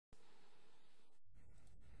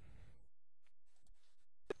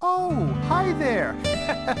Oh, hi there.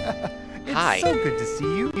 It's Hi. so good to see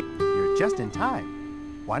you. You're just in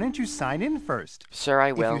time. Why don't you sign in first? Sure,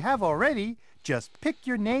 I If will. you have already, just pick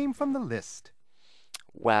your name from the list.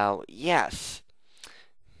 Well, yes.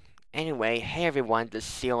 Anyway, hey everyone, this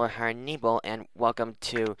is CEO100able's, and welcome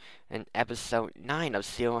to episode 9 of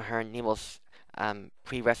CEO100able's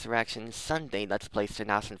Pre-Resurrection Sunday Let's Play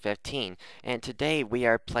 2015. And today we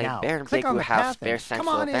are playing Now, Bear and click Big on Blue the House path Bear and come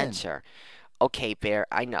Central on in. Adventure. Okay, Bear,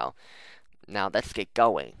 I know. Now let's get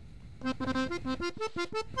going.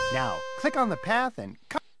 Now, click on the path and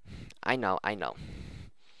come. I know.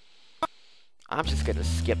 I'm just gonna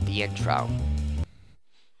skip the intro.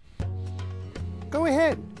 Go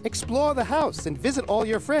ahead, explore the house and visit all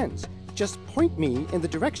your friends. Just point me in the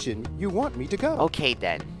direction you want me to go. Okay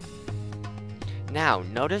then. Now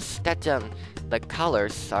notice that the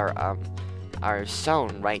colors are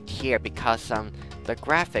shown right here because the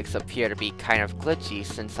graphics appear to be kind of glitchy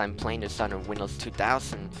since I'm playing this on a Windows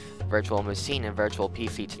 2000 virtual machine and Virtual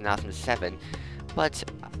PC 2007. But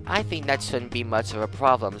I think that shouldn't be much of a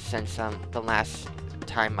problem since the last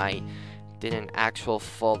time I did an actual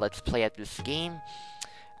full Let's Play at this game,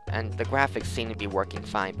 and the graphics seem to be working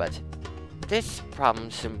fine, but this problem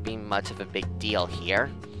shouldn't be much of a big deal here.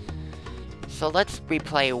 So let's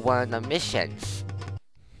replay one of the missions.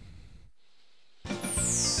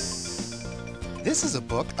 This is a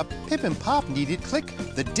book a Pip and Pop needed. Click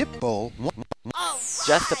the dip bowl.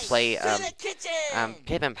 Just to play To the kitchen!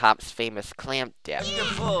 Pip and Pop's famous clam dip.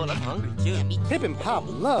 Beautiful. I'm hungry too. Pip and Pop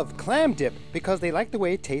love clam dip because they like the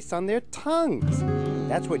way it tastes on their tongues.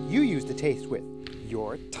 That's what you use to taste with,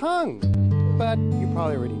 your tongue. But you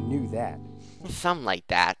probably already knew that. Something like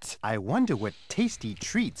that. I wonder what tasty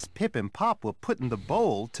treats Pip and Pop will put in the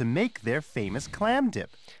bowl to make their famous clam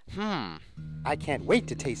dip. I can't wait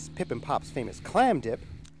to taste Pip and Pop's famous clam dip.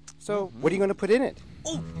 So, what are you going to put in it?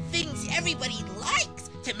 Oh, things everybody likes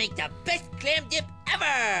to make the best clam dip ever!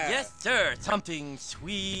 Yes, sir. Something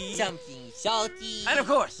sweet. Something salty. And of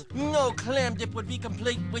course, no clam dip would be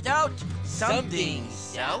complete without something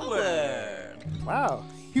sour. Wow,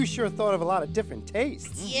 you sure thought of a lot of different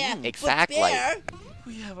tastes. Yeah, Exactly. But Bear,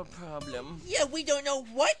 We have a problem. yeah, we don't know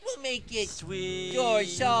what will make it Sweet. or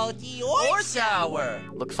salty or sour.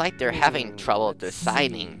 Looks like they're having trouble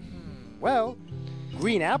deciding. Well,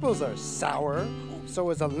 green apples are sour, so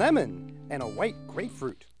is a lemon and a white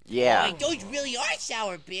grapefruit. Yeah. Oh, those really are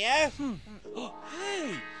sour, Bear.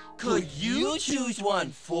 Hey, could you choose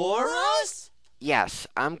one for us? Yes,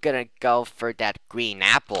 I'm gonna go for that green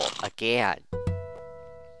apple again.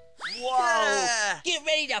 Whoa! Get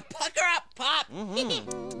ready to pucker up, Pop.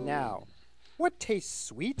 Now, what tastes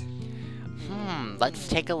sweet? Let's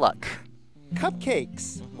take a look.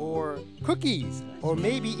 Cupcakes, or cookies, or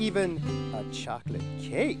maybe even a chocolate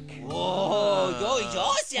cake. Whoa, those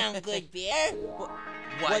all sound good, Bear.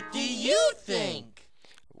 What do you think?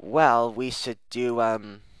 Well, we should do, a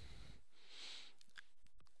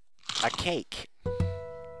cake.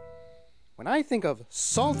 When I think of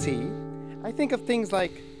salty, I think of things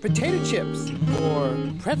like potato chips, or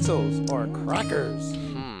pretzels, or crackers.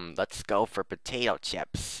 Let's go for potato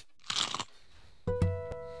chips.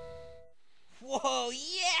 Whoa,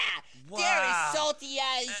 yeah! They're Wow. as salty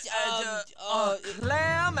as, a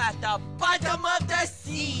clam at the bottom of the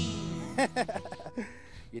sea.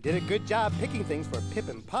 You did a good job picking things for Pip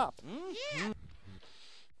and Pop.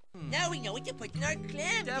 Now we know what to put in our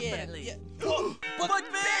clam dip. Definitely. Yeah. But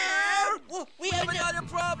Bear, Well, we have no- another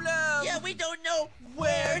problem. Yeah, we don't know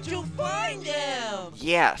where to find them.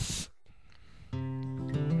 Yes.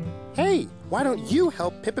 Hey, why don't you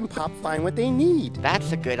help Pip and Pop find what they need?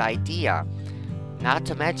 That's a good idea. Not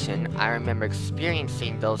to mention, I remember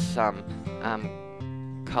experiencing those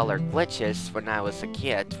color glitches when I was a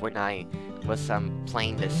kid, when I was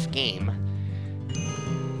playing this game.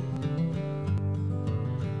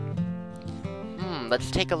 Let's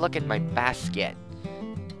take a look at my basket.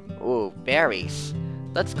 Ooh, berries.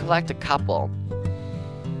 Let's collect a couple.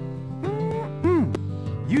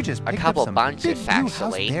 You just A picked couple up some bunches, big blue house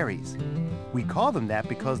actually. berries. We call them that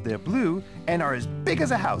because they're blue and are as big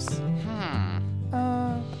as a house.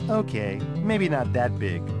 Okay, maybe not that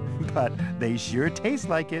big, but they sure taste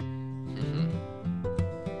like it.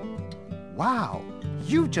 Wow,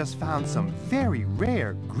 you just found some very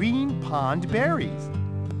rare green pond berries.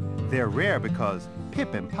 They're rare because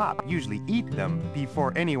Pip and Pop usually eat them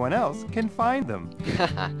before anyone else can find them.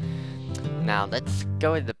 Now let's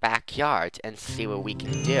go to the backyard and see what we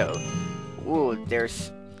can do. Ooh,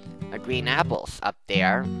 there's green apples up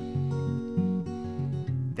there.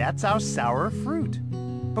 That's our sour fruit.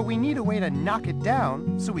 But we need a way to knock it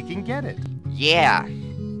down so we can get it. Yeah.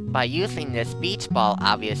 By using this beach ball,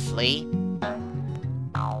 obviously.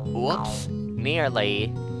 Whoops,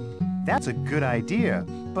 nearly. That's a good idea,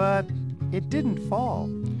 but it didn't fall.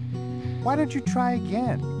 Why don't you try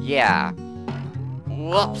again? Yeah.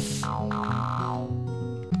 Whoops.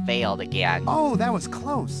 Failed again. Oh, that was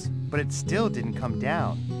close, but it still didn't come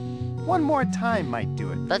down. One more time might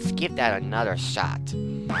do it. Let's give that another shot.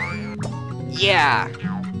 Yeah!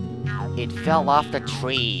 It fell off the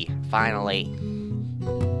tree, finally.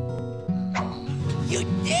 You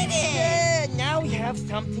did it! Yeah, now we have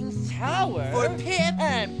something sour. For Pip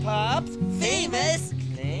and Pop's famous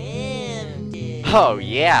clam dip. Oh,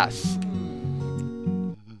 yes!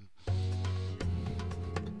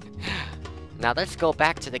 Now let's go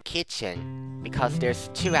back to the kitchen, because there's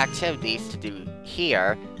 2 activities to do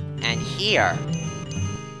here and here.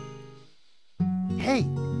 Hey,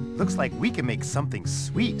 looks like we can make something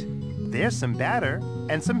sweet. There's some batter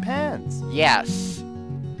and some pans. Yes,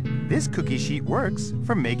 This cookie sheet works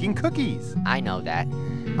for making cookies. I know that.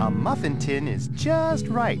 A muffin tin is just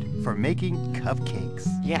right for making cupcakes.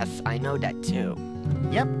 Yes, I know that too.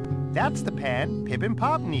 Yep, that's the pan Pip and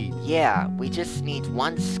Pop need. Yeah, we just need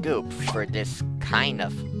 1 scoop for this kind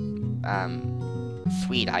of,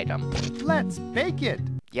 sweet item. Let's bake it.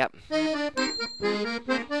 Yep. The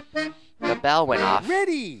bell went off.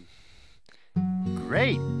 Ready!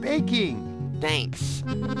 Great baking. Thanks.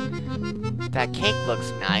 That cake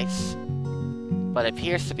looks nice, but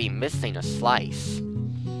appears to be missing a slice.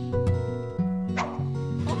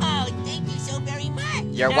 Oh, thank you so very much.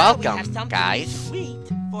 You're Now we welcome, have something guys. Sweet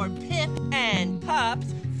for Pip and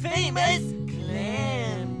Pop's famous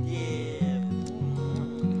clam dip.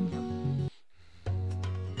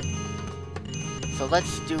 So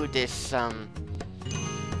let's do this,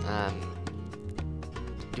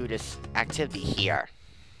 do this activity here.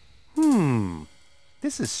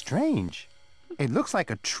 This is strange. It looks like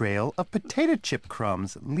a trail of potato chip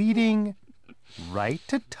crumbs leading right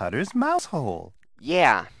to Tutter's mouse hole.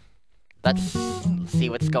 Yeah. Let's see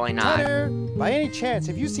what's going on. Tutter, by any chance,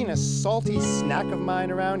 have you seen a salty snack of mine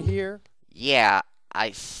around here? Yeah, I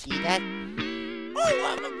see that.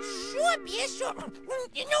 Oh, sure, yeah, sure.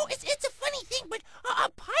 You know, it's a funny thing, but a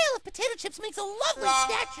pile of potato chips makes a lovely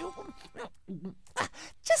statue.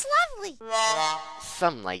 Just lovely.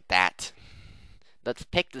 Something like that. Let's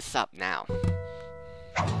pick this up now.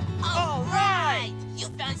 All right, you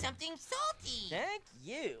found something salty. Thank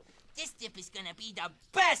you. This dip is gonna be the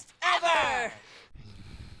best ever.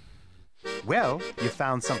 Well, you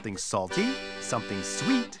found something salty, something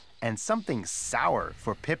sweet, and something sour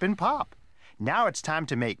for Pip and Pop. Now it's time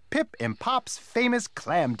to make Pip and Pop's famous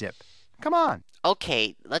clam dip. Come on.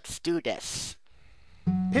 Okay, let's do this.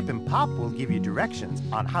 Pip and Pop will give you directions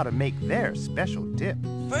on how to make their special dip.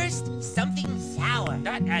 First, something sour.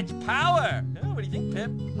 That adds power. Oh, what do you think, Pip?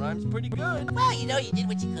 Rhymes pretty good. Well, you know you did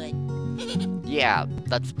what you could. Yeah,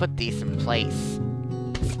 let's put these in place.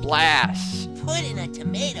 Splash! Put in a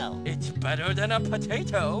tomato. It's better than a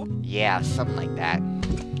potato. Yeah, something like that.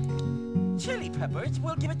 Chili peppers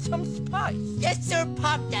will give it some spice. Yes, sir,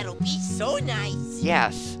 Pop. That'll be so nice.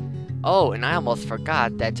 Yes. Oh, and I almost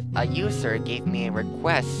forgot that a user gave me a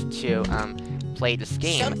request to, play this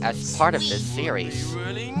game Something as part of sweet. this series.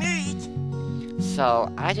 Really neat.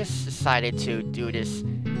 So, I just decided to do this.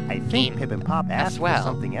 I think Game Pip and Pop asked well. for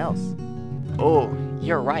something else. Oh,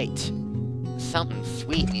 you're right. Something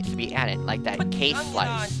sweet needs to be added, like that Put cake the onion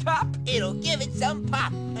slice. on top. It'll give it some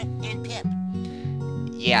pop. And Pip,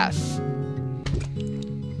 Yes.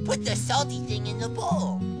 put the salty thing in the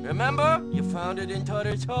bowl. Remember, you found it in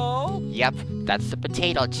Tutter's hole. Yep, that's the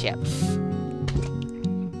potato chips.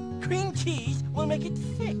 Cream cheese will make it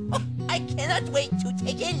thick. Oh, I cannot wait to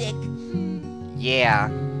take a lick. Yeah.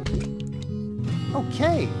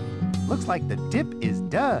 Okay, looks like the dip is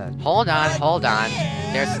done. Hold on.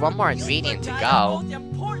 There's one more You ingredient to forgot go. the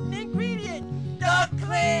most important ingredient, the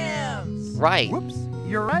clams. Right. Whoops,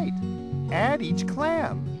 you're right. Add each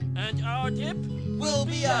clam. And our dip Will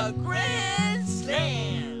be a grand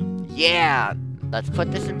slam. Yeah. Let's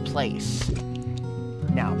put this in place.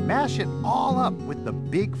 Now mash it all up with the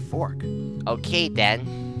big fork. Okay then.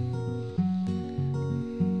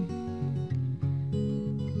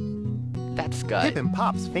 That's Pip good. and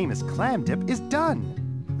Pop's famous clam dip is done.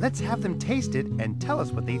 Let's have them taste it and tell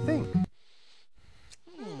us what they think.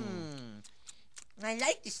 I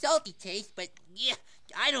like the salty taste, but yeah,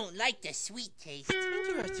 I don't like the sweet taste.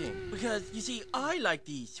 Interesting, because you see, I like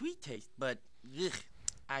the sweet taste, but ugh,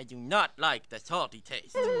 I do not like the salty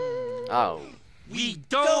taste. Oh. We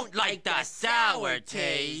don't like the sour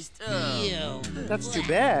taste. Ugh. Ew. That's too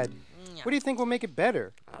bad. What do you think will make it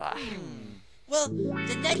better? Well,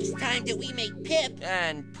 the next time that we make Pip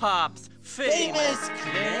And Pop's famous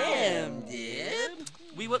clam dip,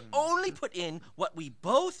 we will only put in what we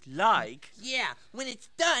both like, yeah, when it's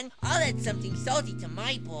done, I'll add something salty to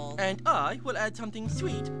my bowl. and I will add something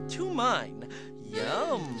sweet to mine.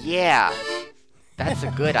 Yum! Yeah, that's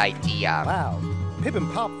a good idea. Wow. Pip and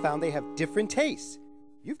Pop found they have different tastes.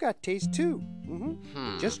 You've got taste too.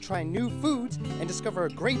 Just try new foods and discover a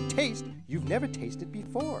great taste you've never tasted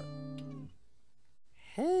before.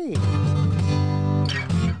 Hey.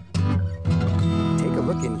 Take a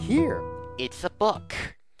look in here. It's a book.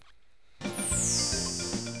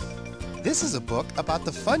 This is a book about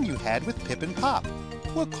the fun you had with Pip and Pop.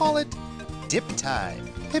 We'll call it Dip Time.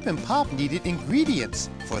 Pip and Pop needed ingredients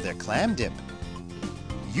for their clam dip.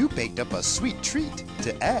 You baked up a sweet treat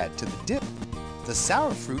to add to the dip. The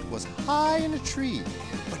sour fruit was high in a tree,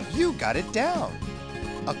 but you got it down.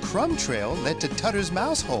 A crumb trail led to Tutter's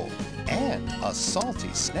mouse hole and a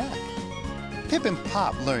salty snack. Pip and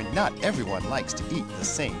Pop learned not everyone likes to eat the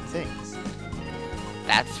same things.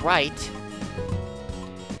 That's right.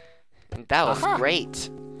 That was Aha. great.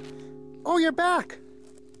 Oh, you're back.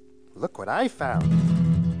 Look what I found.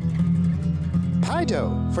 Pie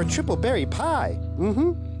dough for triple berry pie.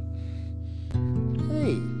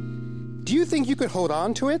 Hey, do you think you could hold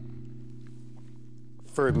on to it?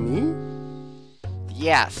 For me?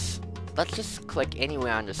 Yes. Let's just click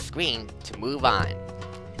anywhere on the screen to move on.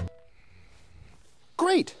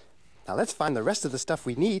 Great. Now let's find the rest of the stuff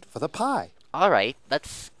we need for the pie. Alright,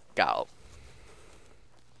 let's go.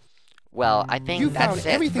 Well, I think You that's found it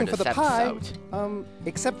everything for for this the pie, episode.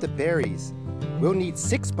 except the berries. We'll need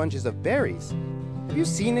 6 bunches of berries. Have you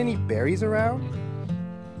seen any berries around?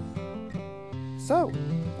 So,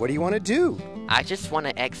 what do you want to do? I just want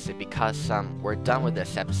to exit because we're done with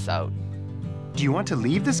this episode. Do you want to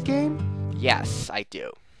leave this game? Yes, I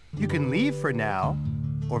do. You can leave for now,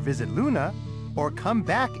 or visit Luna, or come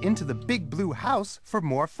back into the big blue house for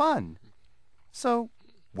more fun. So,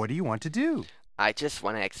 what do you want to do? I just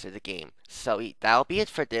want to exit the game. So that'll be it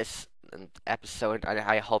for this episode, and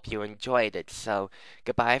I hope you enjoyed it. So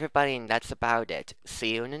goodbye, everybody, and that's about it.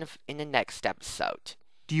 See you in the next episode.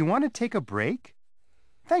 Do you want to take a break?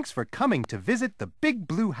 Thanks for coming to visit the big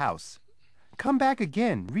blue house. Come back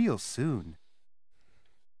again real soon.